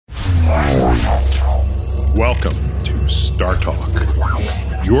Welcome to Star Talk,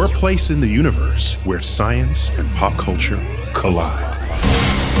 your place in the universe where science and pop culture collide.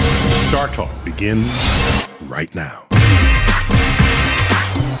 Star Talk begins right now.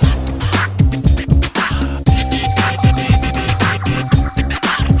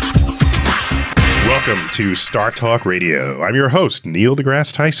 Welcome to Star Talk Radio. I'm your host, Neil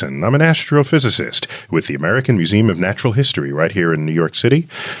deGrasse Tyson. I'm an astrophysicist with the American Museum of Natural History right here in New York City,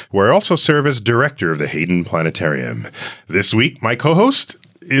 where I also serve as director of the Hayden Planetarium. This week, my co-host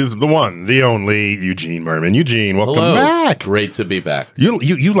is the one, the only Eugene Merman. Eugene, welcome back. Great to be back.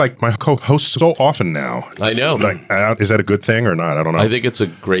 You like my co-host so often now. I know. Is that a good thing or not? I don't know. I think it's a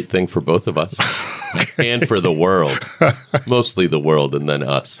great thing for both of us. And for the world. Mostly the world and then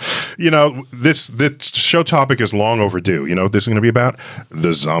us. You know, this show topic is long overdue. You know what this is going to be about?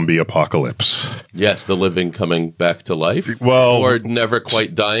 The zombie apocalypse. Yes, the living coming back to life. Well, or never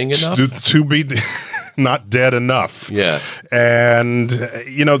quite dying enough. To be not dead enough. Yeah. And,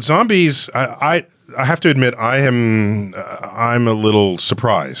 you know, zombies, I have to admit, I'm a little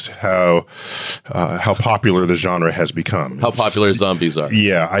surprised how popular the genre has become. How popular zombies are.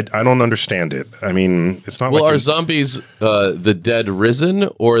 Yeah, I don't understand it. I mean, it's not well, like... are zombies the dead risen,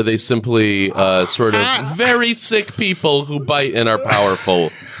 or are they simply sort of very sick people who bite and are powerful?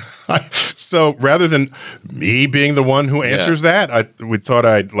 So rather than me being the one who answers that, we thought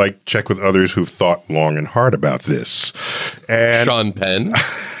I'd check with others who've thought long and hard about this. And Sean Penn.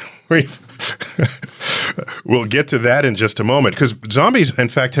 We'll get to that in just a moment, because zombies, in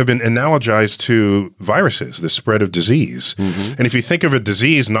fact, have been analogized to viruses, the spread of disease. Mm-hmm. And if you think of a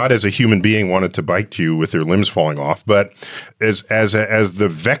disease not as a human being wanted to bite you with their limbs falling off, but as the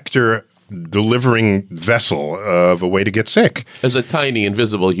vector delivering vessel of a way to get sick. As a tiny,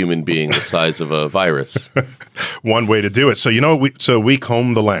 invisible human being the size of a virus. One way to do it. So, you know, we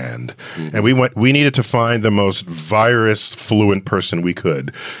combed the land, mm-hmm. and we needed to find the most virus-fluent person we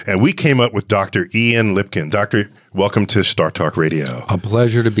could. And we came up with Dr. Ian Lipkin. Doctor, welcome to Star Talk Radio. A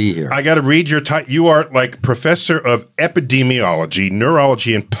pleasure to be here. I got to read your title. You are professor of epidemiology,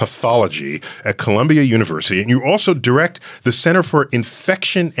 neurology, and pathology at Columbia University, and you also direct the Center for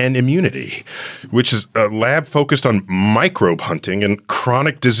Infection and Immunity, which is a lab focused on microbe hunting and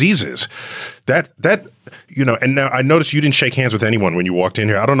chronic diseases. That you know, and now I noticed you didn't shake hands with anyone when you walked in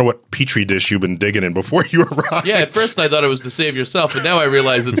here. I don't know what petri dish you've been digging in before you arrived. Yeah, at first I thought it was to save yourself, but now I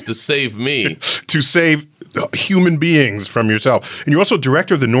realize it's to save me. To save human beings from yourself. And you're also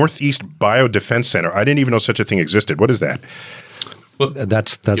director of the Northeast Biodefense Center. I didn't even know such a thing existed. What is that? Well,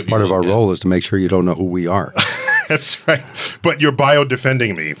 that's part of our role, is to make sure you don't know who we are. That's right. But you're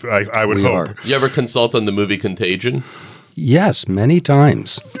biodefending me, I would hope. Are. You ever consult on the movie Contagion? Yes, many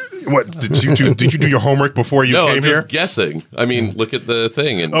times. What did you do your homework before you came here? No, I'm just guessing. I mean, look at the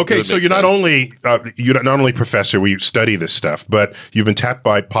thing. And okay, so you're not only professor, we study this stuff, but you've been tapped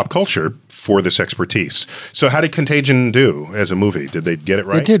by pop culture for this expertise. So how did Contagion do as a movie? Did they get it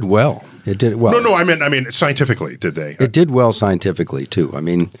right? It did well. No, I mean scientifically, did they? It did well scientifically too. I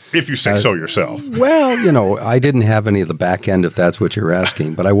mean, if you say so yourself. Well, you know, I didn't have any of the back end, if that's what you're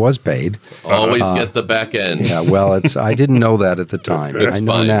asking, but I was paid. Always get the back end. Yeah, well, I didn't know that at the time. That's I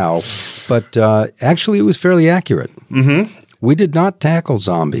know fine. now, but actually, it was fairly accurate. Mm-hmm. We did not tackle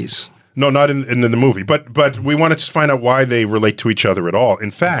zombies. No, not in the movie, but we wanted to find out why they relate to each other at all. In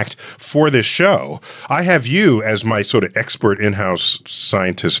fact, for this show, I have you as my sort of expert in-house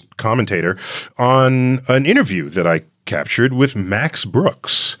scientist commentator on an interview that I captured with Max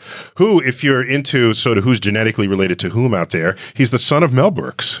Brooks, who, if you're into sort of who's genetically related to whom out there, he's the son of Mel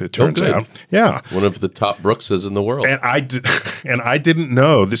Brooks, it turns out. Yeah. One of the top Brookses in the world. And I didn't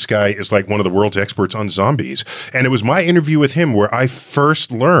know this guy is like one of the world's experts on zombies. And it was my interview with him where I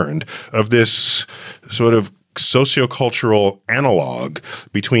first learned of this sort of sociocultural analog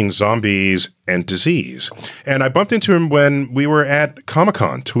between zombies and disease. And I bumped into him when we were at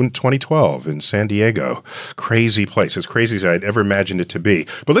Comic-Con 2012 in San Diego. Crazy place, as crazy as I'd ever imagined it to be.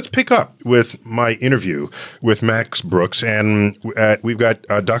 But let's pick up with my interview with Max Brooks, and we've got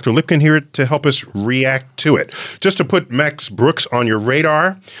Dr. Lipkin here to help us react to it. Just to put Max Brooks on your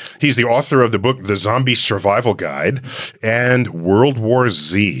radar, he's the author of the book The Zombie Survival Guide and World War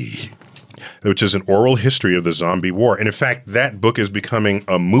Z, which is an oral history of the zombie war. And in fact, that book is becoming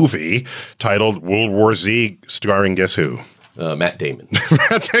a movie titled World War Z, starring guess who? Matt Damon.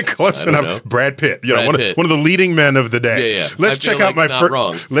 That's close enough. Brad Pitt. Brad Pitt. One of the leading men of the day. Yeah. Let's check out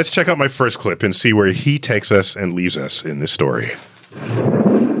my first clip and see where he takes us and leaves us in this story.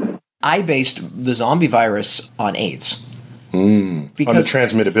 I based the zombie virus on AIDS. On the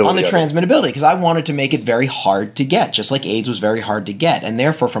transmittability. On the transmittability, because I wanted to make it very hard to get, just like AIDS was very hard to get. And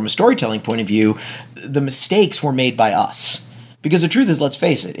therefore, from a storytelling point of view, the mistakes were made by us. Because the truth is, let's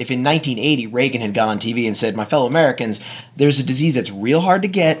face it, if in 1980 Reagan had gone on TV and said, my fellow Americans, there's a disease that's real hard to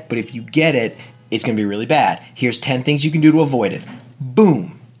get, but if you get it, it's going to be really bad. Here's 10 things you can do to avoid it.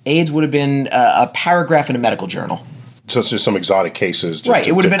 Boom. AIDS would have been a paragraph in a medical journal. So it's just some exotic cases. Right.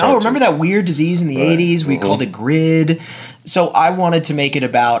 It would have been, remember that weird disease in the 80s? We called it GRID. So I wanted to make it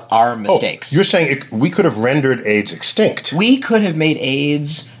about our mistakes. You're saying we could have rendered AIDS extinct. We could have made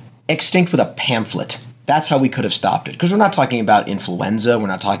AIDS extinct with a pamphlet. That's how we could have stopped it. Because we're not talking about influenza. We're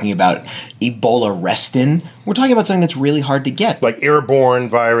not talking about Ebola restin. We're talking about something that's really hard to get. Like airborne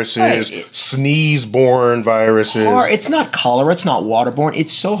viruses, sneeze-borne viruses. It's not cholera. It's not waterborne.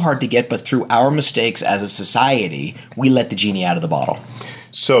 It's so hard to get, but through our mistakes as a society, we let the genie out of the bottle.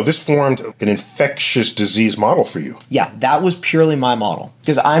 So this formed an infectious disease model for you. Yeah, that was purely my model.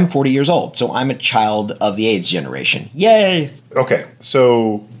 Because I'm 40 years old, so I'm a child of the AIDS generation. Yay! Okay,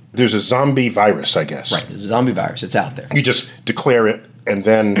 so there's a zombie virus, I guess. Right, there's a zombie virus. It's out there. You just declare it, and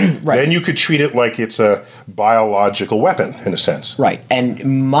then then you could treat it like it's a biological weapon, in a sense. Right.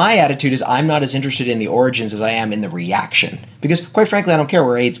 And my attitude is I'm not as interested in the origins as I am in the reaction. Because, quite frankly, I don't care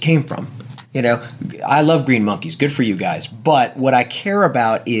where AIDS came from. You know, I love green monkeys. Good for you guys. But what I care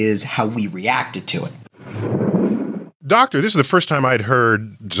about is how we reacted to it. Doctor, this is the first time I'd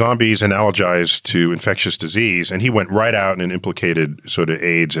heard zombies analogized to infectious disease, and he went right out and implicated sort of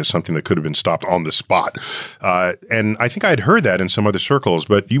AIDS as something that could have been stopped on the spot. And I think I'd heard that in some other circles,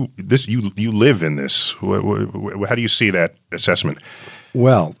 but you live in this. How do you see that assessment?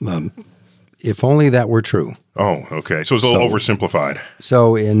 Well, if only that were true. Oh, okay. So it's a little oversimplified.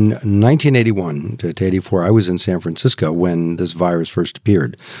 So in 1981 to 84, I was in San Francisco when this virus first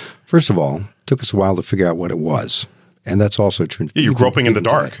appeared. First of all, it took us a while to figure out what it was. And that's also true. Yeah, you're groping in the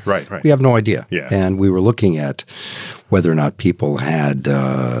dark. Right. We have no idea. Yeah. And we were looking at whether or not people had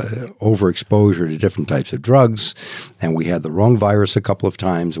overexposure to different types of drugs. And we had the wrong virus a couple of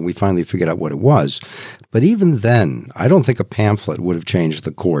times, and we finally figured out what it was. But even then, I don't think a pamphlet would have changed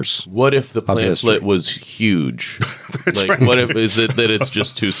the course. What if the pamphlet was huge? What if is it that it's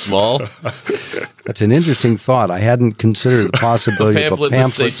just too small? That's an interesting thought. I hadn't considered the possibility of a pamphlet,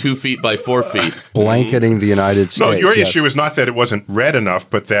 let's say 2 feet by 4 feet, blanketing the United States. No, your issue is not that it wasn't read enough,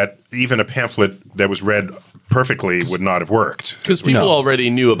 but that even a pamphlet that was read perfectly would not have worked. Because people already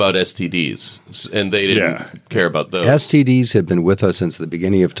knew about STDs, and they didn't care about those. STDs have been with us since the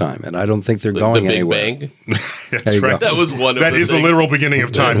beginning of time, and I don't think they're going anywhere. The Big Bang? That's right. That was one of That is the literal beginning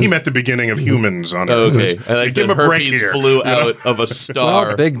of time. He meant the beginning of humans on Earth. Okay. And I give him a break here. Flew out of a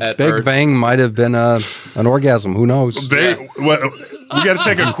star Big Bang might have been an orgasm. Who knows? We got to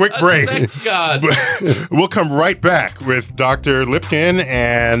take a quick break. Thanks God. We'll come right back with Dr. Lipkin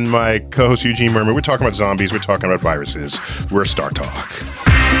and my co-host Eugene Merman. We're talking about zombies. We're talking about viruses. We're Star Talk.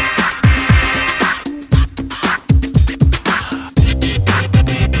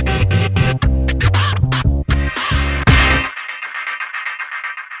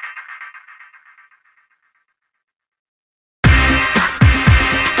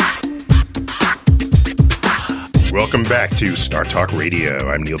 Welcome back to Star Talk Radio.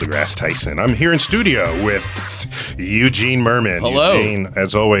 I'm Neil deGrasse Tyson. I'm here in studio with Eugene Merman. Hello. Eugene,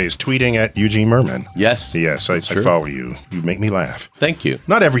 as always, tweeting at Eugene Merman. Yes. Yes, I follow you. You make me laugh. Thank you.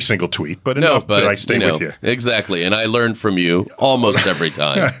 Not every single tweet, but enough that I stay with you. Exactly. And I learn from you almost every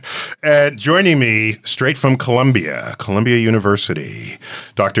time. And joining me straight from Columbia University,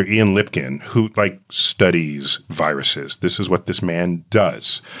 Dr. Ian Lipkin, who studies viruses. This is what this man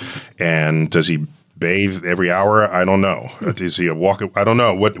does. And does he bathe every hour? I don't know. Is he a walk? I don't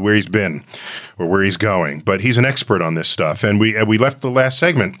know where he's been or where he's going, but he's an expert on this stuff. And we left the last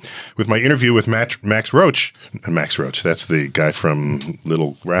segment with my interview with Max Roach. Max Roach, that's the guy from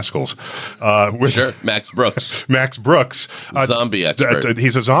Little Rascals. Sure, Max Brooks. Max Brooks. Zombie expert.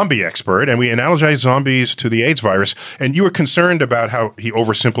 He's a zombie expert, and we analogized zombies to the AIDS virus. And you were concerned about how he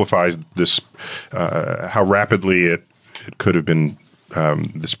oversimplifies this, how rapidly it could have been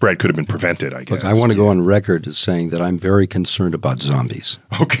the spread could have been prevented, I guess. Look, I want to go on record as saying that I'm very concerned about zombies.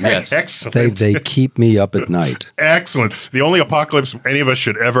 Okay, yes. Excellent. They keep me up at night. Excellent. The only apocalypse any of us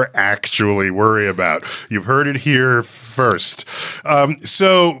should ever actually worry about. You've heard it here first.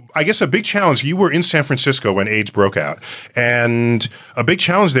 So I guess a big challenge, you were in San Francisco when AIDS broke out, and a big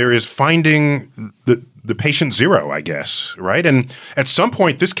challenge there is finding the patient zero, I guess, right? And at some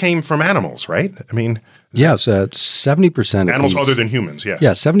point, this came from animals, right? I mean... Yes, 70% of animals other than humans, yes. Yeah,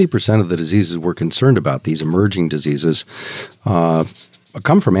 70% of the diseases we're concerned about, these emerging diseases,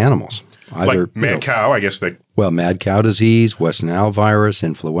 come from animals. Either, like mad cow, I guess. Well, mad cow disease, West Nile virus,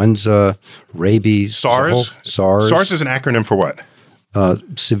 influenza, rabies, SARS? SARS. SARS is an acronym for what?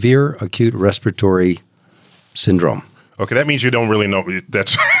 Severe acute respiratory syndrome. Okay, that means you don't really know.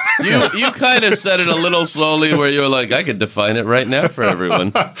 That's You kind of said it a little slowly where you were like, I could define it right now for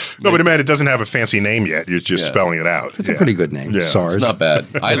everyone. no, but man, it doesn't have a fancy name yet. You're just spelling it out. It's a pretty good name. Yeah. SARS. It's not bad.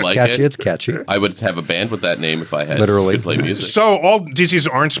 I like Catchy. it. It's catchy. I would have a band with that name if I had Literally. could play music. So all diseases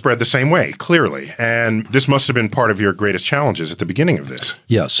aren't spread the same way, clearly, and this must have been part of your greatest challenges at the beginning of this.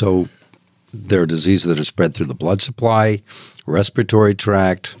 Yeah, so there are diseases that are spread through the blood supply, respiratory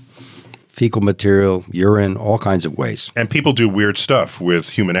tract, fecal material, urine, all kinds of ways. And people do weird stuff with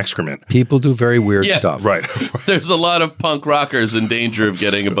human excrement. People do very weird Yeah. stuff. Right. There's a lot of punk rockers in danger of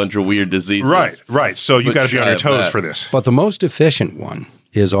getting a bunch of weird diseases. Right. So you But got to be on shy your of toes that. for this. But the most efficient one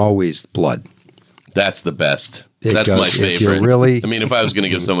is always blood. That's the best. Because That's my if you're favorite. really- I mean, if I was going to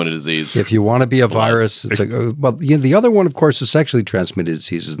give someone a disease, If you want to be a virus, it's like, the other one, of course, is sexually transmitted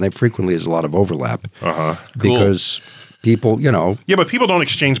diseases, and they frequently has a lot of overlap. Because people, Yeah, but people don't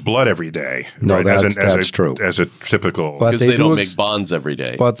exchange blood every day. No, right? that's true. As a typical. But because they they do don't ex- make bonds every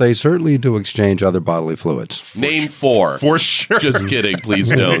day. but they certainly do exchange other bodily fluids. Name 4. for sure. Just kidding. Please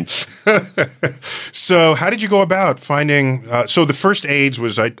don't. So, how did you go about finding? So, the first AIDS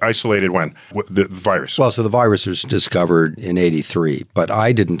was isolated when the virus. Well, so the virus was discovered in '83, but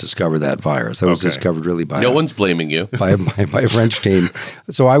I didn't discover that virus. That was Okay. discovered really by No one's blaming you. by a French team.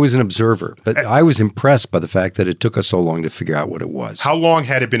 So I was an observer, but I was impressed by the fact that it took us so long to figure out what it was. How long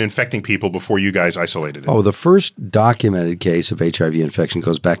had it been infecting people before you guys isolated it? Oh, the first documented case of HIV infection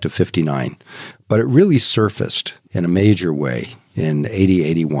goes back to '59, but it really surfaced in a major way in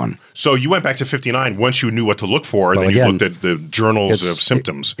 '80, So you went back to 59 once you knew what to look for, and Well, then you again, looked at the journals of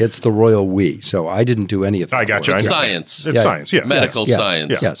symptoms. It's the royal we, so I didn't do any of that. I got you. I work. understand. Science. It's Yeah. science, yeah. Medical Yes,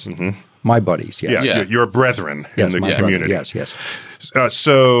 science. Yes. My buddies, yes. Yeah, Yeah. You're brethren Yes, in the my brother. community. Yes.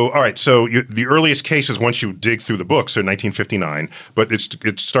 So, all right. So, the earliest cases, once you dig through the books, are 1959, but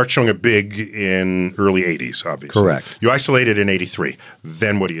it starts showing up big in early 80s, obviously. Correct. You isolated in 83.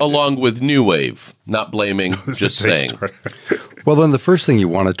 Then what do you do? Along with New Wave. Not blaming, just They saying. start- Well, then the first thing you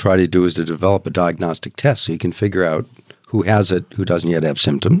want to try to do is to develop a diagnostic test so you can figure out who has it, who doesn't yet have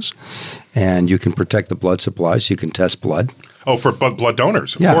symptoms, and you can protect the blood supply so you can test blood. Oh, for blood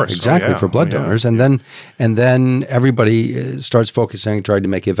donors, of Yeah, course. exactly, Oh, for blood Oh, yeah. donors. And then everybody starts focusing and trying to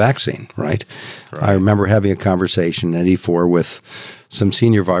make a vaccine, right? I remember having a conversation in '84 with some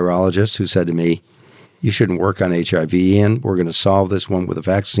senior virologists who said to me, you shouldn't work on HIV, Ian. We're going to solve this one with a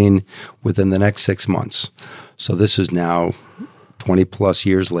vaccine within the next 6 months. So this is now 20 plus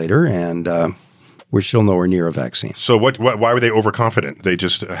years later, and we're still nowhere near a vaccine. So why were they overconfident? They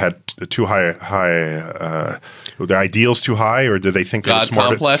just had too high were their ideals too high, or did they think they were God smarter?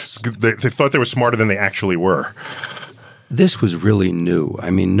 complex? They thought they were smarter than they actually were. This was really new.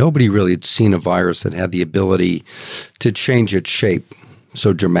 I mean, nobody really had seen a virus that had the ability to change its shape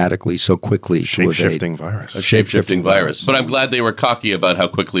so dramatically, so quickly to evade. Shape-shifting virus. A shape-shifting virus. But I'm glad they were cocky about how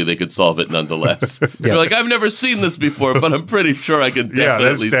quickly they could solve it nonetheless. They're like, I've never seen this before, but I'm pretty sure I can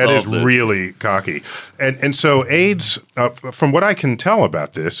definitely that solve is this. really cocky. And so AIDS, from what I can tell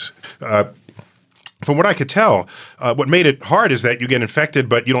about this, from what I could tell, what made it hard is that you get infected,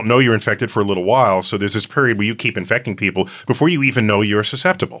 but you don't know you're infected for a little while. So there's this period where you keep infecting people before you even know you're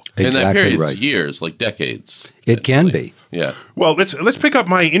susceptible. And that Exactly period's right. years, like decades. It can be. Yeah. Well, let's pick up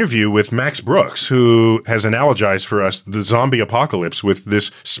my interview with Max Brooks, who has analogized for us the zombie apocalypse with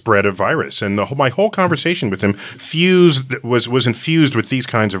this spread of virus, and my whole conversation with him was infused with these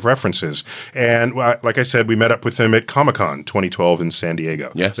kinds of references. And like I said, we met up with him at Comic-Con 2012 in San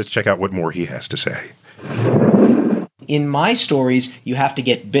Diego. Yes. Let's check out what more he has to say. In my stories, you have to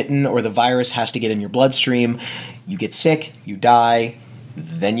get bitten or the virus has to get in your bloodstream. You get sick, you die,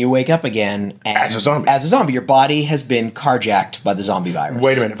 then you wake up again. And As a zombie. As a zombie. Your body has been carjacked by the zombie virus.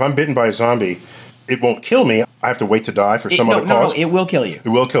 Wait a minute. If I'm bitten by a zombie, it won't kill me. I have to wait to die for some other cause? No, it will kill you. It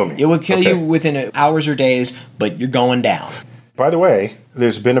will kill me. It will kill Okay. you within hours or days, but you're going down. By the way,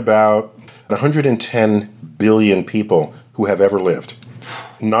 there's been about 110 billion people who have ever lived.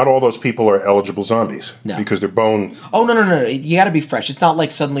 Not all those people are eligible zombies No. because their bone. Oh, no. You got to be fresh. It's not like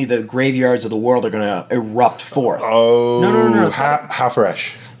suddenly the graveyards of the world are going to erupt forth. Oh, No. It's How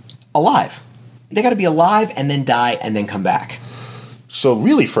fresh? alive. They got to be alive and then die and then come back. So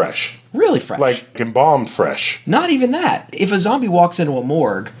really fresh, Really fresh. like embalmed fresh. Not even that. If a zombie walks into a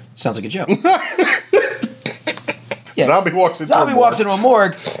morgue, sounds like a joke. Zombie walks into a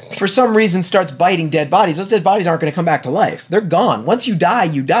morgue, for some reason starts biting dead bodies. Those dead bodies aren't going to come back to life. They're gone. Once you die,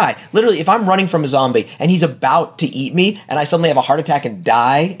 you die. Literally, if I'm running from a zombie and he's about to eat me and I suddenly have a heart attack and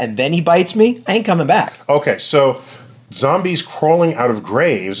die and then he bites me, I ain't coming back. Okay, so zombies crawling out of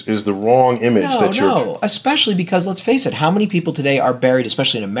graves is the wrong image No, especially because, let's face it, how many people today are buried,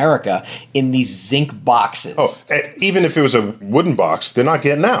 especially in America, in these zinc boxes? Oh, even if it was a wooden box, they're not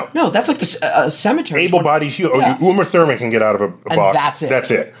getting out. No, that's like the cemetery. Able-bodied Uma Thurman can get out of a box.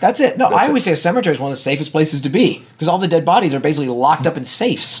 That's it. No, I always say a cemetery is one of the safest places to be because all the dead bodies are basically locked up in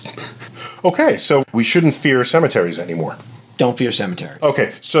safes. Okay, so we shouldn't fear cemeteries anymore. Don't fear cemeteries.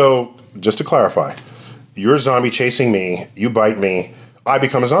 Okay, so just to clarify, you're a zombie chasing me, you bite me, I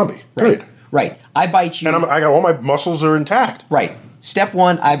become a zombie. Period. Right. I bite you. And I got all my muscles are intact. Right. Step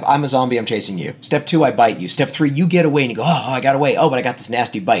 1, I'm a zombie, I'm chasing you. Step 2, I bite you. Step 3, you get away and you go, oh, I got away. Oh, but I got this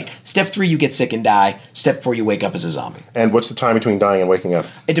nasty bite. Step 3, you get sick and die. Step 4, you wake up as a zombie. And what's the time between dying and waking up?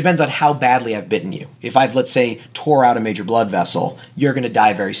 It depends on how badly I've bitten you. If I've, let's say, tore out a major blood vessel, you're going to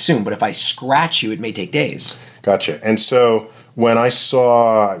die very soon. But if I scratch you, it may take days. Gotcha. And so when I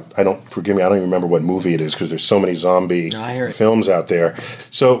saw, I don't even remember what movie it is because there's so many zombie films out there.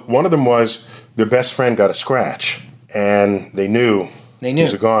 So one of them was their best friend got a scratch and they knew he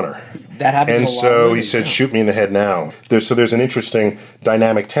was a goner. That happens and a lot so of he said, shoot me in the head now. There's an interesting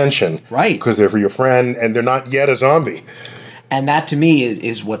dynamic tension. Right. Because they're your friend and they're not yet a zombie. And that, to me,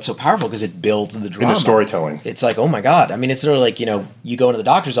 is what's so powerful because it builds the drama. In the storytelling. It's like, oh, my God. I mean, it's literally like, you go into the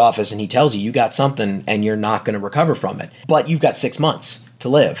doctor's office and he tells you got something and you're not going to recover from it. But you've got 6 months to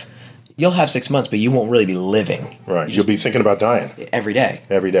live. You'll have 6 months, but you won't really be living. Right. You'll be thinking about dying. Every day.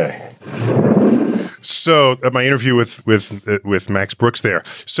 Every day. So, my interview with Max Brooks there.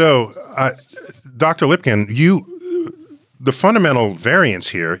 So, Dr. Lipkin, the fundamental variance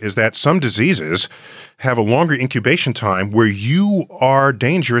here is that some diseases have a longer incubation time where you are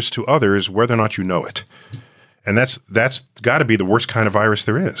dangerous to others whether or not you know it. And that's got to be the worst kind of virus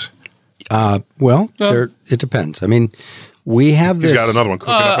there is. It depends. I mean, we have this. He's got another one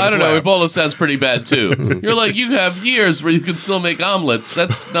cooking up in I his don't know. lab. Ebola sounds pretty bad, too. You're like, you have years where you can still make omelets.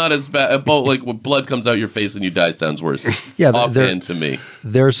 That's not as bad. Ebola, like when blood comes out your face and you die, sounds worse. Yeah, offhand to me.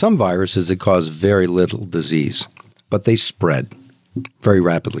 There are some viruses that cause very little disease, but they spread very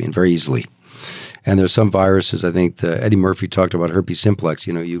rapidly and very easily. And there's some viruses, I think Eddie Murphy talked about herpes simplex.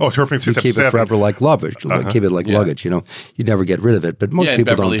 You keep it forever like luggage. Keep it like luggage. You never get rid of it. But most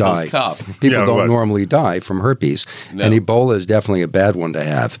people don't die. People don't normally die from herpes. No. And Ebola is definitely a bad one to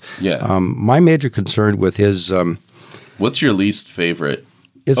have. Yeah. My major concern with his what's your least favorite?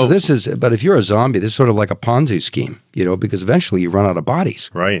 But if you're a zombie, this is sort of like a Ponzi scheme, because eventually you run out of bodies.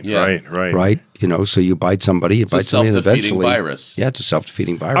 Right. Right. So you bite somebody, and eventually. It's a self-defeating virus. Yeah, it's a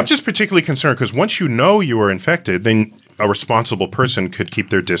self-defeating virus. I'm just particularly concerned because once you know you are infected, then a responsible person could keep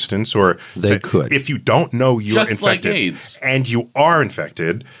their distance, or they could. If you don't know you are infected, like AIDS. And you are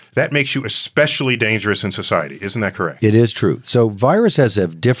infected, that makes you especially dangerous in society. Isn't that correct? It is true. So viruses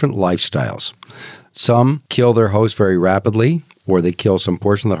have different lifestyles. Some kill their host very rapidly, or they kill some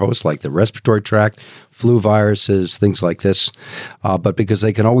portion of the host, like the respiratory tract, flu viruses, things like this. But because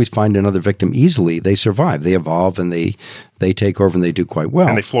they can always find another victim easily, they survive. They evolve and they take over and they do quite well.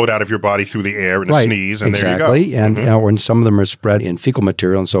 And they float out of your body through the air in a sneeze, and exactly. there you go. And some of them are spread in fecal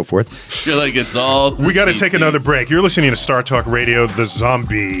material and so forth. Feel like it's all. We got to take another break. You're listening to Star Talk Radio, the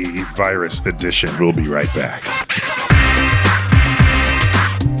Zombie Virus Edition. We'll be right back.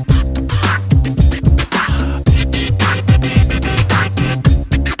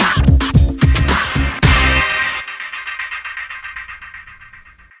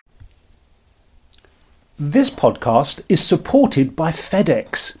 This podcast is supported by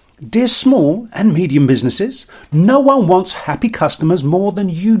FedEx. Dear small and medium businesses, no one wants happy customers more than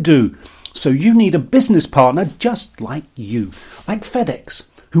you do. So you need a business partner just like you, like FedEx,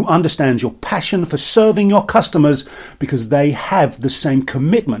 who understands your passion for serving your customers because they have the same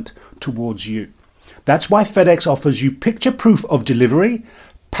commitment towards you. That's why FedEx offers you picture proof of delivery,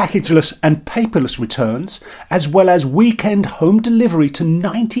 packageless and paperless returns, as well as weekend home delivery to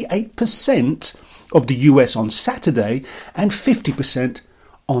 98% of the US on Saturday and 50%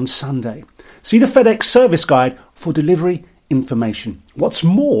 on Sunday. See the FedEx service guide for delivery information. What's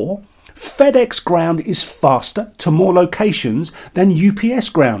more, FedEx Ground is faster to more locations than UPS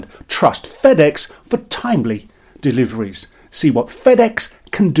Ground. Trust FedEx for timely deliveries. See what FedEx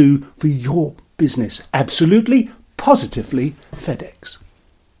can do for your business. Absolutely, positively FedEx.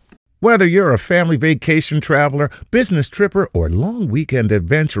 Whether you're a family vacation traveler, business tripper, or long weekend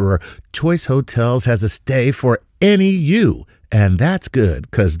adventurer, Choice Hotels has a stay for any you. And that's good,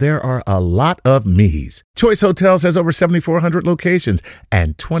 because there are a lot of me's. Choice Hotels has over 7,400 locations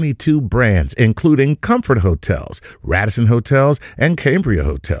and 22 brands, including Comfort Hotels, Radisson Hotels, and Cambria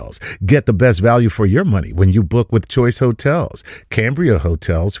Hotels. Get the best value for your money when you book with Choice Hotels. Cambria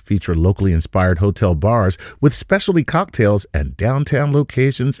Hotels feature locally inspired hotel bars with specialty cocktails and downtown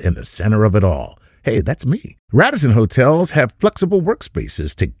locations in the center of it all. Hey, that's me. Radisson Hotels have flexible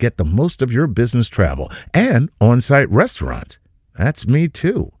workspaces to get the most of your business travel and on-site restaurants. That's me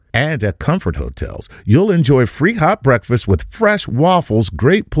too. And at Comfort Hotels, you'll enjoy free hot breakfast with fresh waffles,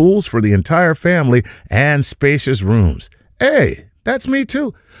 great pools for the entire family, and spacious rooms. Hey, that's me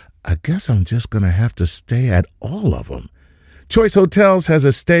too. I guess I'm just going to have to stay at all of them. Choice Hotels has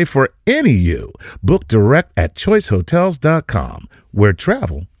a stay for any you. Book direct at choicehotels.com, where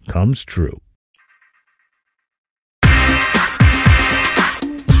travel comes true.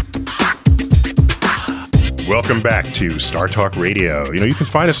 Welcome back to Star Talk Radio. You can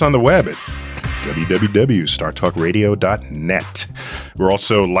find us on the web at www.startalkradio.net. We're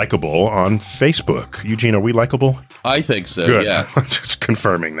also likable on Facebook. Eugene, are we likable? I think so, Good. yeah. Just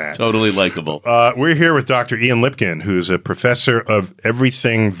confirming that. Totally likable. We're here with Dr. Ian Lipkin, who's a professor of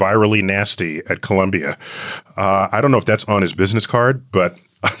everything virally nasty at Columbia. I don't know if that's on his business card, but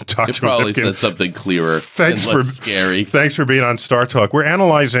Dr. It probably Lipkin, says something clearer and less scary. Thanks for being on Star Talk. We're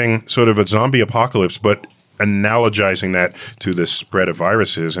analyzing sort of a zombie apocalypse, but analogizing that to the spread of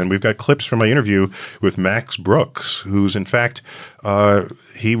viruses. And we've got clips from my interview with Max Brooks, who's in fact,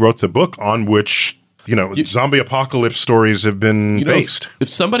 he wrote the book on which zombie apocalypse stories have been based. If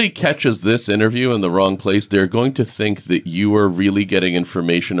somebody catches this interview in the wrong place, they're going to think that you are really getting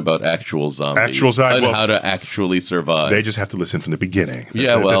information about actual zombies and how to actually survive. They just have to listen from the beginning.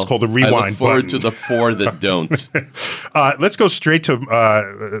 Yeah, that's called the rewind I look forward button. to the 4 that don't. Let's go straight to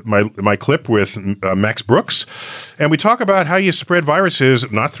my clip with Max Brooks. And we talk about how you spread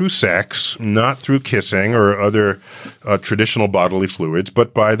viruses not through sex, not through kissing or other traditional bodily fluids,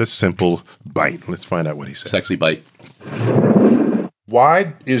 but by the simple bite. Let's find out what he said. Sexy bite.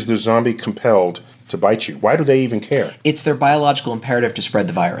 Why is the zombie compelled to bite you? Why do they even care? It's their biological imperative to spread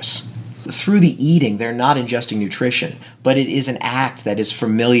the virus. Through the eating, they're not ingesting nutrition, but it is an act that is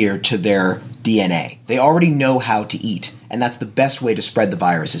familiar to their DNA. They already know how to eat, and that's the best way to spread the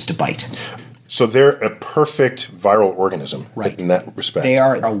virus is to bite. So they're a perfect viral organism in that respect. They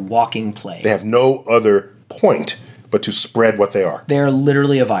are a walking plague. They have no other point but to spread what they are. They're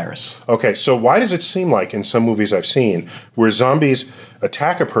literally a virus. Okay, so why does it seem like in some movies I've seen where zombies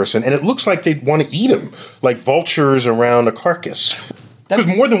attack a person and it looks like they want to eat them, like vultures around a carcass? Because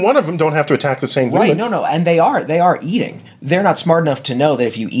more than one of them don't have to attack the same human. Right, no, and they are eating. They're not smart enough to know that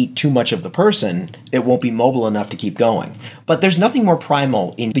if you eat too much of the person, it won't be mobile enough to keep going. But there's nothing more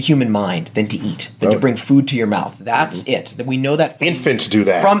primal in the human mind than to eat, than to bring food to your mouth. That's it. We know that infants do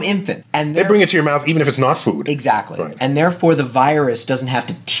that. From infant. And they bring it to your mouth even if it's not food. Exactly. Right. And therefore the virus doesn't have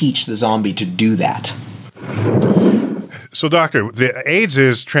to teach the zombie to do that. So, doctor, the AIDS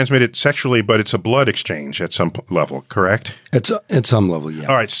is transmitted sexually, but it's a blood exchange at some level, correct? It's at some level, yeah.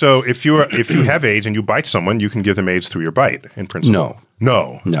 All right. So, if you have AIDS and you bite someone, you can give them AIDS through your bite, in principle.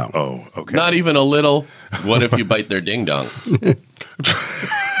 No. Oh, okay. Not even a little. What if you bite their ding dong?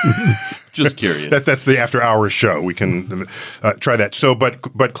 Just curious. That's the after hours show. We can try that. So,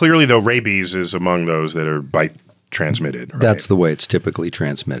 but clearly, though, rabies is among those that are bite transmitted. Right? That's the way it's typically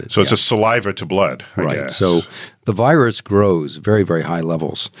transmitted. So it's a saliva to blood, I guess. So the virus grows very, very high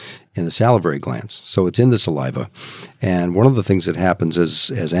levels in the salivary glands. So it's in the saliva. And one of the things that happens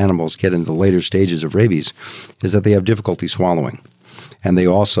as animals get into the later stages of rabies is that they have difficulty swallowing. And they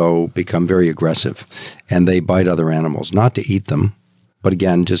also become very aggressive. And they bite other animals, not to eat them, but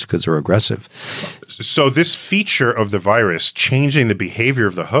again, just because they're aggressive. So this feature of the virus changing the behavior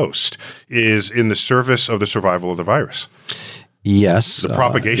of the host is in the service of the survival of the virus. Yes. The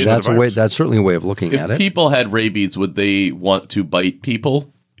propagation of the virus. That's certainly a way of looking at it. If people had rabies, would they want to bite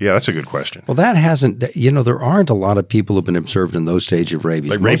people? Yeah, that's a good question. Well, that hasn't, there aren't a lot of people who have been observed in those stages of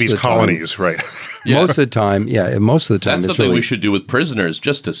rabies. Like rabies colonies, right. Most of the time, That's something we should do with prisoners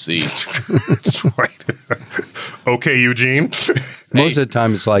just to see. That's right. Okay, Eugene. Most of the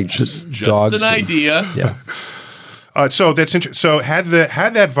time, it's like just dogs. Just an idea. Yeah. So that's interesting. So had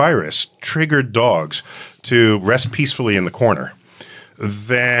that virus triggered dogs to rest peacefully in the corner,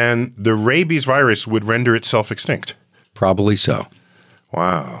 then the rabies virus would render itself extinct. Probably so.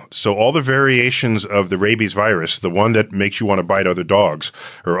 Wow. So all the variations of the rabies virus, the one that makes you want to bite other dogs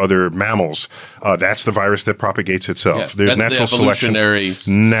or other mammals, that's the virus that propagates itself. Yeah, There's that's natural the evolutionary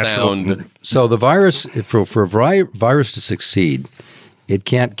sound. So the virus, for a virus to succeed, it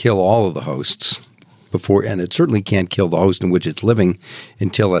can't kill all of the hosts. before, and it certainly can't kill the host in which it's living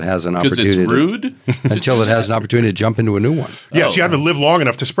until it has an opportunity. Because it's rude? Until it has an opportunity to jump into a new one. Yes, you have to live long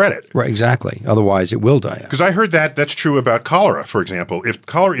enough to spread it. Right, exactly. Otherwise, it will die out. Because I heard that's true about cholera, for example. If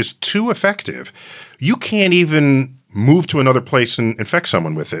cholera is too effective, you can't even move to another place and infect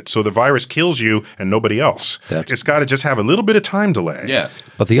someone with it. So the virus kills you and nobody else. It's got to just have a little bit of time delay. Yeah.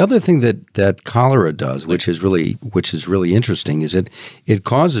 But the other thing that cholera does, which is really interesting, is it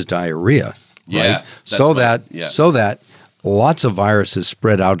causes diarrhea. Yeah. Right? So that lots of viruses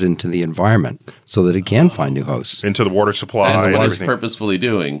spread out into the environment so that it can find new hosts. Into the water supply. That's and what it's everything. purposefully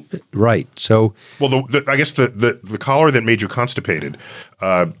doing. Right. So, well, I guess the cholera that made you constipated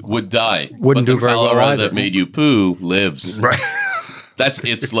would die. Wouldn't but do very well the cholera either. that made you poo lives. Right. That's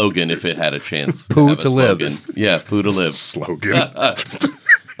its slogan if it had a chance. Poo have a to live. slogan. Yeah, poo to live. slogan.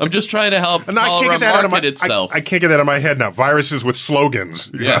 I'm just trying to help And I can't cholera get that out of market my itself. I can't get that out of my head now. Viruses with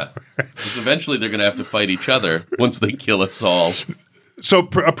slogans. you Yeah. know? Because eventually they're going to have to fight each other once they kill us all. So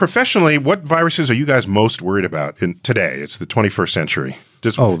professionally, what viruses are you guys most worried about today? It's the 21st century.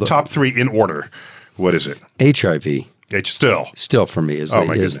 Just top three in order. What is it? HIV. Still for me is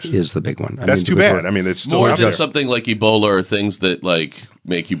the big one. That's too bad. I mean, it's still More out than there. something like Ebola or things that like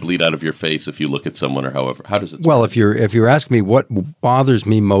make you bleed out of your face if you look at someone or however. How does it? Well, if you're asking me what bothers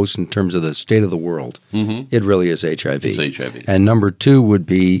me most in terms of the state of the world, it really is HIV. It's HIV. And number 2 would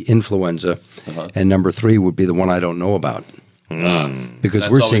be influenza, and number 3 would be the one I don't know about. Because That's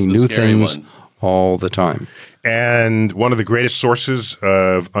we're always seeing the new scary things one. all the time. And one of the greatest sources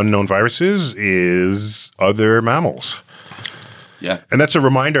of unknown viruses is other mammals. Yeah. And that's a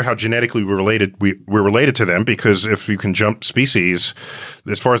reminder how genetically we're related to them, because if you can jump species,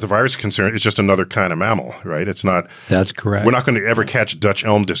 as far as the virus is concerned, it's just another kind of mammal, right? It's not. That's correct. We're not going to ever catch Dutch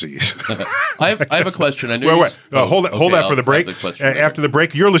elm disease. I have a question. I know. Wait. Hold that for the break. After the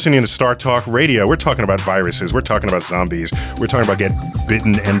break, you're listening to Star Talk Radio. We're talking about viruses. We're talking about zombies. We're talking about getting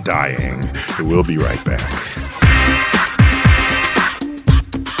bitten and dying. We'll be right back.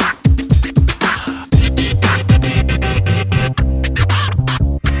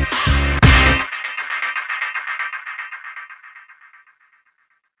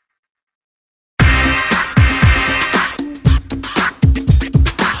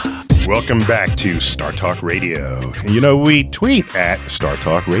 Welcome back to Star Talk Radio. And we tweet at Star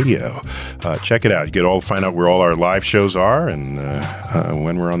Talk Radio. Check it out. You can find out where all our live shows are and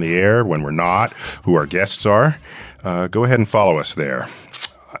when we're on the air, when we're not, who our guests are. Go ahead and follow us there.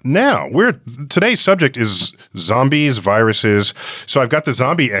 Now, today's subject is zombies, viruses. So I've got the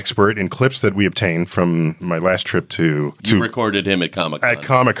zombie expert in clips that we obtained from my last trip to You recorded him at Comic-Con. At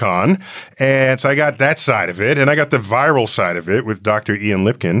Comic-Con. And so I got that side of it, and I got the viral side of it with Dr. Ian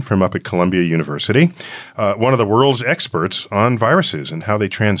Lipkin from up at Columbia University, one of the world's experts on viruses and how they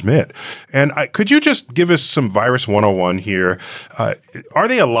transmit. And could you just give us some Virus 101 here? Are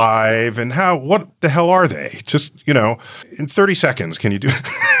they alive, and what the hell are they? Just, in 30 seconds, can you do it?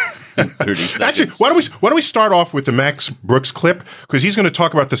 30 seconds. Actually, why don't we start off with the Max Brooks clip, because he's going to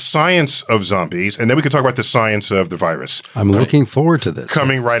talk about the science of zombies, and then we can talk about the science of the virus. I'm looking forward to this.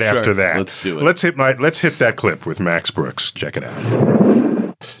 Coming right after that. Let's do it. Let's hit that clip with Max Brooks. Check it out.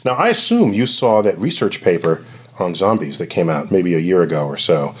 Now, I assume you saw that research paper on zombies that came out maybe a year ago or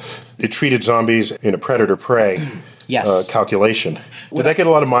so. It treated zombies in a predator-prey calculation. Did that get a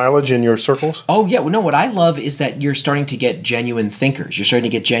lot of mileage in your circles? Oh, yeah. Well, no, what I love is that you're starting to get genuine thinkers. You're starting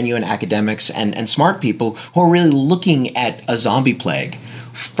to get genuine academics and smart people who are really looking at a zombie plague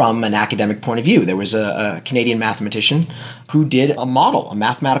from an academic point of view. There was a Canadian mathematician who did a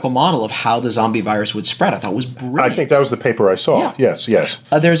mathematical model of how the zombie virus would spread. I thought it was brilliant. I think that was the paper I saw. Yeah. Yes.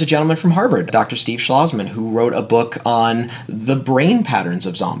 There's a gentleman from Harvard, Dr. Steve Schlossman, who wrote a book on the brain patterns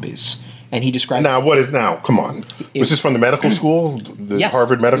of zombies. And he described... Now, come on. Was this from the medical school? Yes,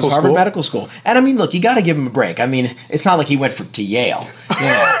 Harvard Medical School? Harvard Medical School. And I mean, look, you got to give him a break. I mean, it's not like he went to Yale.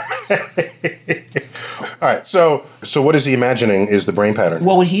 All right, so what is he imagining is the brain pattern?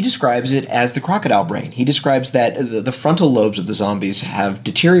 Well, he describes it as the crocodile brain. He describes that the frontal lobes of the zombies have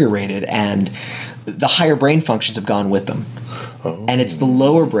deteriorated and the higher brain functions have gone with them. Oh. And it's the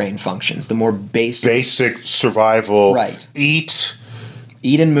lower brain functions, the more basic survival, right? Eat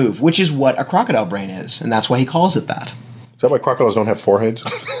and move, which is what a crocodile brain is, and that's why he calls it that. Is that why crocodiles don't have foreheads?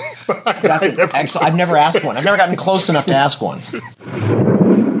 That's excellent. I've never asked one. I've never gotten close enough to ask one.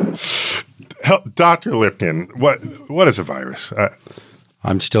 Dr. Lipkin, what is a virus?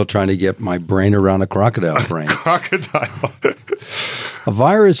 I'm still trying to get my brain around a crocodile brain. Crocodile. A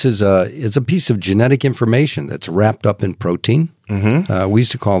virus is a piece of genetic information that's wrapped up in protein. We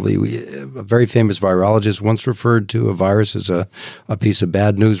used to call a very famous virologist once referred to a virus as a piece of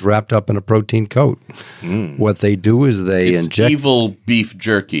bad news wrapped up in a protein coat. What they do is it's inject evil beef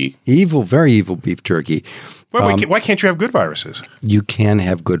jerky. Very evil beef jerky. Why can't you have good viruses? You can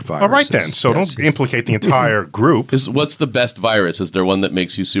have good viruses. All right, then. So don't implicate the entire group. What's the best virus? Is there one that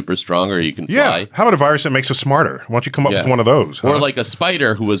makes you super strong or you can fly? Yeah. How about a virus that makes us smarter? Why don't you come up with one of those? Or like a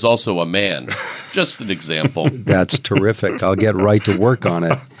spider who is also a man. Just an example. That's terrific. I'll get right to work on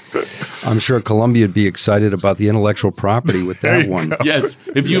it. I'm sure Columbia would be excited about the intellectual property with that one. Yes.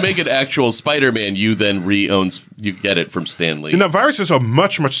 If you make an actual Spider-Man, you then you get it from Stan Lee. Viruses are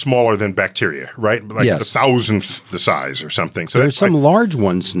much, much smaller than bacteria, right? Like the thousandth the size or something. So there's some large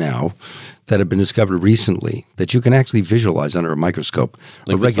ones now that have been discovered recently that you can actually visualize under a microscope.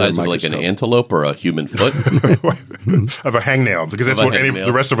 Like the size of like an antelope or a human foot? Of a hangnail, because that's what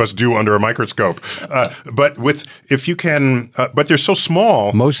the rest of us do under a microscope. But they're so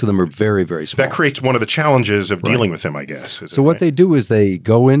small. Most of them are very, very small. That creates one of the challenges of dealing with them, I guess. So what they do is they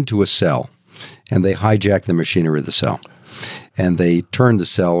go into a cell and they hijack the machinery of the cell. And they turn the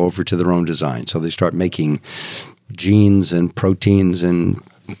cell over to their own design. So they start making genes and proteins and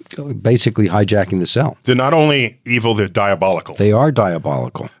basically hijacking the cell. They're not only evil, they're diabolical. They are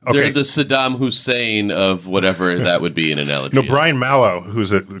diabolical. Okay. They're the Saddam Hussein of whatever that would be an analogy. Brian Mallow,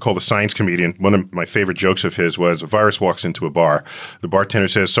 who's called a science comedian, one of my favorite jokes of his was a virus walks into a bar. The bartender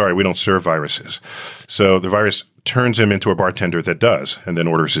says, "Sorry, we don't serve viruses." So the virus turns him into a bartender that does, and then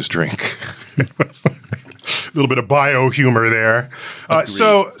orders his drink. A little bit of bio-humor there. But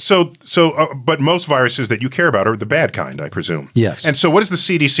most viruses that you care about are the bad kind, I presume. Yes. And so what does the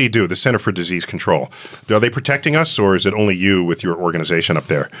CDC do, the Center for Disease Control? Are they protecting us, or is it only you with your organization up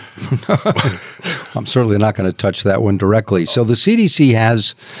there? I'm certainly not going to touch that one directly. So the CDC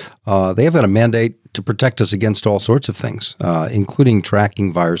they have got a mandate to protect us against all sorts of things, including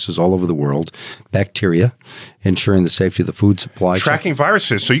tracking viruses all over the world, bacteria, ensuring the safety of the food supply. Tracking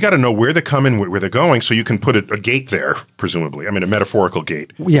viruses. So you got to know where they're coming, where they're going, so you can put a gate there, presumably. I mean, a metaphorical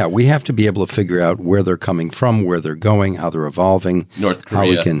gate. Yeah, we have to be able to figure out where they're coming from, where they're going, how they're evolving. North Korea. How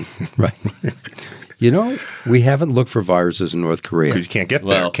we can, right. We haven't looked for viruses in North Korea. Because you can't get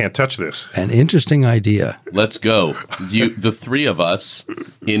there. Can't touch this. An interesting idea. Let's go. The three of us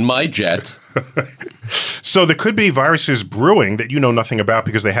in my jet. So there could be viruses brewing that you know nothing about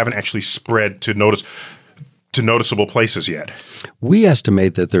because they haven't actually spread to noticeable places yet. We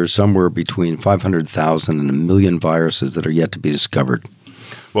estimate that there's somewhere between 500,000 and 1 million viruses that are yet to be discovered.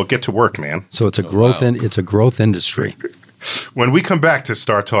 Well, get to work, man. So it's a growth industry. When we come back to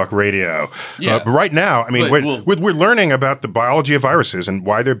Star Talk Radio, but right now, I mean, we're learning about the biology of viruses and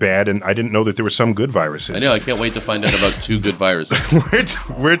why they're bad, and I didn't know that there were some good viruses. I know. I can't wait to find out about 2 good viruses.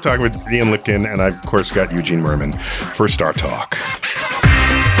 We're talking with Ian Lipkin, and I've, of course, got Eugene Merman for Star Talk.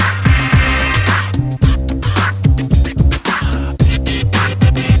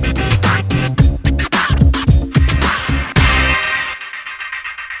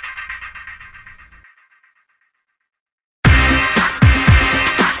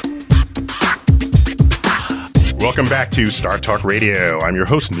 Welcome back to Star Talk Radio. I'm your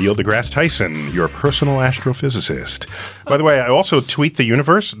host, Neil deGrasse Tyson, your personal astrophysicist. By the way, I also tweet the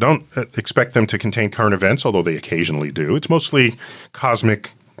universe. Don't expect them to contain current events, although they occasionally do. It's mostly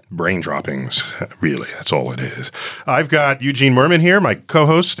cosmic brain droppings, really. That's all it is. I've got Eugene Merman here, my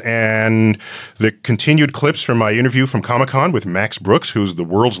co-host, and the continued clips from my interview from Comic-Con with Max Brooks, who's the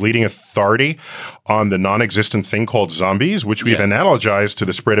world's leading authority on the non-existent thing called zombies, which we've analogized to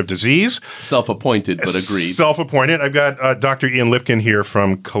the spread of disease. Self-appointed, but agreed. Self-appointed. I've got Dr. Ian Lipkin here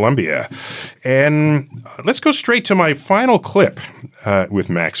from Columbia. And let's go straight to my final clip with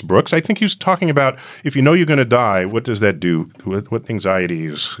Max Brooks. I think he was talking about if you know you're going to die, what does that do? What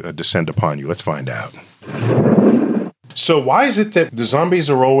anxieties descend upon you? Let's find out. So why is it that the zombies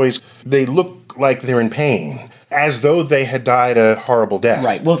they look like they're in pain, as though they had died a horrible death?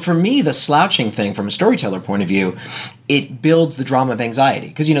 Right. Well, for me, the slouching thing, from a storyteller point of view, it builds the drama of anxiety.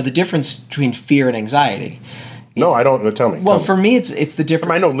 Because, the difference between fear and anxiety. No, I don't. Tell me. Well, for me, it's the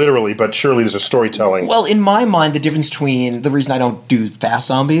difference. I know literally, but surely there's a storytelling. Well, in my mind, the difference between the reason I don't do fast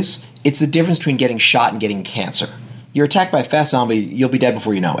zombies, it's the difference between getting shot and getting cancer. You're attacked by a fast zombie, you'll be dead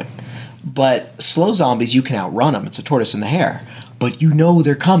before you know it. But slow zombies, you can outrun them. It's a tortoise and the hare. But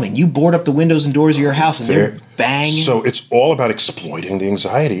they're coming. You board up the windows and doors of your house, and they're banging. So it's all about exploiting the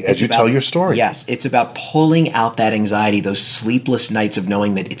anxiety as you tell your story. Yes, it's about pulling out that anxiety, those sleepless nights of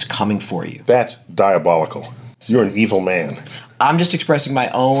knowing that it's coming for you. That's diabolical. You're an evil man. I'm just expressing my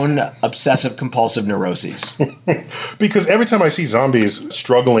own obsessive-compulsive neuroses. Because every time I see zombies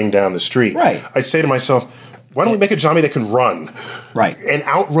struggling down the street, I say to myself, Why don't we make a zombie that can run? Right. And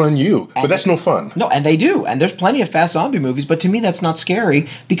outrun you. But that's no fun. No, and they do. And there's plenty of fast zombie movies, but to me that's not scary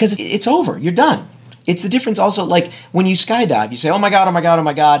because it's over. You're done. It's the difference also, like when you skydive, you say, oh my God, oh my God, oh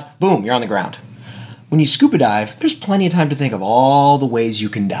my God, boom, you're on the ground. When you scuba dive, there's plenty of time to think of all the ways you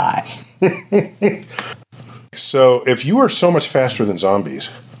can die. So if you are so much faster than zombies,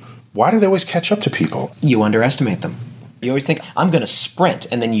 why do they always catch up to people? You underestimate them. You always think, I'm going to sprint,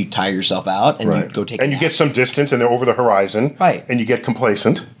 and then you tire yourself out, and you go take a nap. And you get some distance, and they're over the horizon. Right. And you get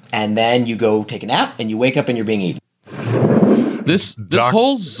complacent. And then you go take a nap, and you wake up, and you're being eaten. This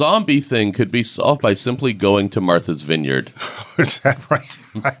whole zombie thing could be solved by simply going to Martha's Vineyard. Is that right?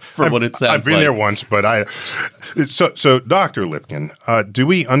 From what it sounds like. I've been there once, but So Dr. Lipkin, do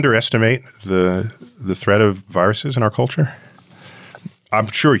we underestimate the threat of viruses in our culture? I'm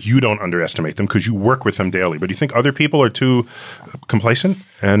sure you don't underestimate them because you work with them daily, but do you think other people are too complacent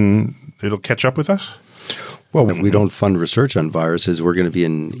and it'll catch up with us? Well, if we don't fund research on viruses, we're going to be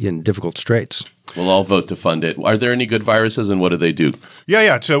in difficult straits. We'll all vote to fund it. Are there any good viruses, and what do they do?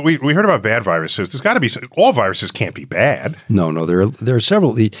 Yeah. So we heard about bad viruses. There's got to be all viruses can't be bad. No. There are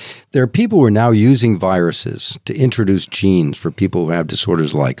several. There are people who are now using viruses to introduce genes for people who have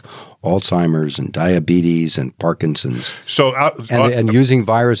disorders like Alzheimer's and diabetes and Parkinson's. So and using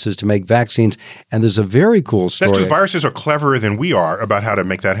viruses to make vaccines. And there's a very cool story. That's because viruses are cleverer than we are about how to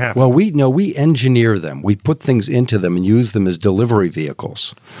make that happen. Well, we engineer them. We put things into them and use them as delivery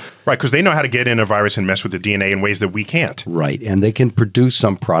vehicles. Right, because they know how to get in a virus and mess with the DNA in ways that we can't. Right, and they can produce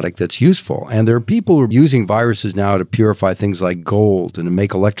some product that's useful. And there are people who are using viruses now to purify things like gold and to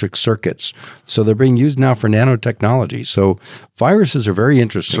make electric circuits. So they're being used now for nanotechnology. So viruses are very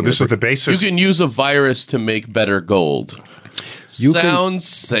interesting. So this is the basis. You can use a virus to make better gold. Sounds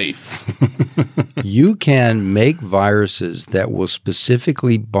safe. You can make viruses that will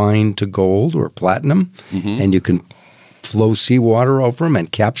specifically bind to gold or platinum, and you can flow seawater over them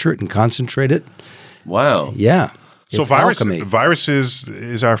and capture it and concentrate it. Wow. Yeah. So viruses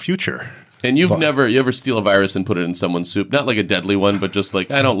is our future. And you ever steal a virus and put it in someone's soup? Not like a deadly one, but just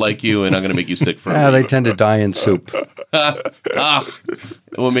like, I don't like you and I'm going to make you sick for a week. They tend to die in soup.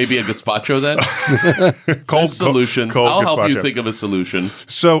 Well, maybe a gazpacho then? Cold solutions. I'll help you think of a solution.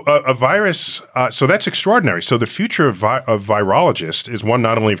 So a virus, so that's extraordinary. So the future of virologists is one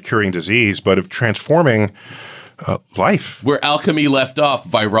not only of curing disease, but of transforming life. Where alchemy left off,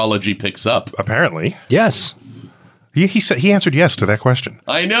 virology picks up. Apparently. Yes. He answered yes to that question.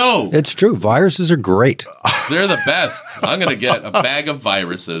 I know. It's true. Viruses are great. They're the best. I'm going to get a bag of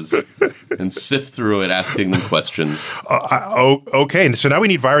viruses and sift through it, asking them questions. Okay. So now we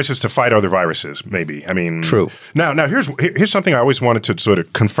need viruses to fight other viruses, maybe. I mean, true. Now here's something I always wanted to sort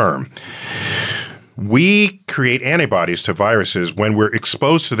of confirm. We create antibodies to viruses when we're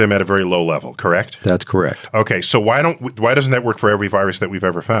exposed to them at a very low level, correct? That's correct. Okay, so why doesn't that work for every virus that we've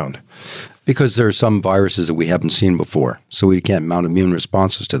ever found? Because there are some viruses that we haven't seen before, so we can't mount immune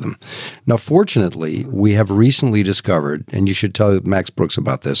responses to them. Now, fortunately, we have recently discovered, and you should tell Max Brooks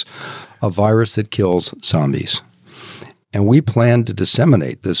about this, a virus that kills zombies. And we plan to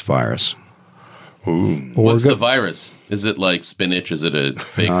disseminate this virus. Ooh. What's the virus? Is it like spinach? Is it a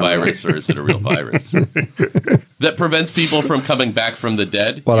fake virus or is it a real virus? That prevents people from coming back from the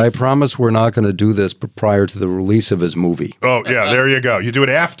dead? But I promise we're not going to do this prior to the release of his movie. Oh, yeah, there you go. You do it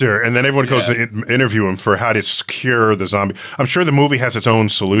after, and then everyone goes to interview him for how to cure the zombie. I'm sure the movie has its own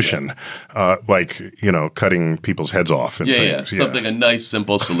solution, like, cutting people's heads off and things. Yeah, something, a nice,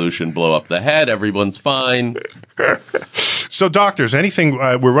 simple solution. Blow up the head, everyone's fine. So, doctors, anything,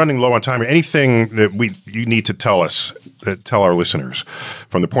 we're running low on time, anything that you need to tell us, tell our listeners,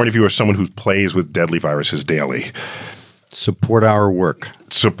 from the point of view of someone who plays with deadly viruses daily? Support our work.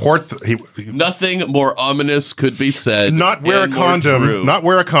 Nothing more ominous could be said. Not wear a condom. Not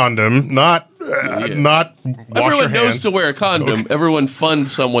wear a condom. Not wash Everyone knows to wear a condom. Okay. Everyone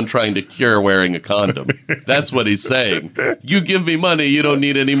funds someone trying to cure wearing a condom. That's what he's saying. You give me money, you don't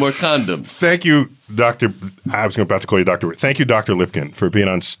need any more condoms. Thank you, Dr. I was about to call you Dr. Thank you, Dr. Lipkin, for being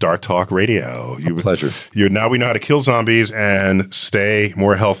on Star Talk Radio. Pleasure. Now we know how to kill zombies and stay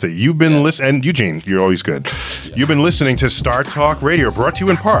more healthy. You've been listening, and Eugene, you're always good. Yeah. You've been listening to Star Talk Radio, brought to you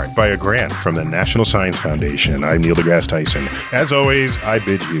in part by a grant from the National Science Foundation. I'm Neil deGrasse Tyson. As always, I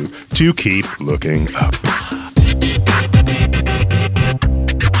bid you to keep looking up.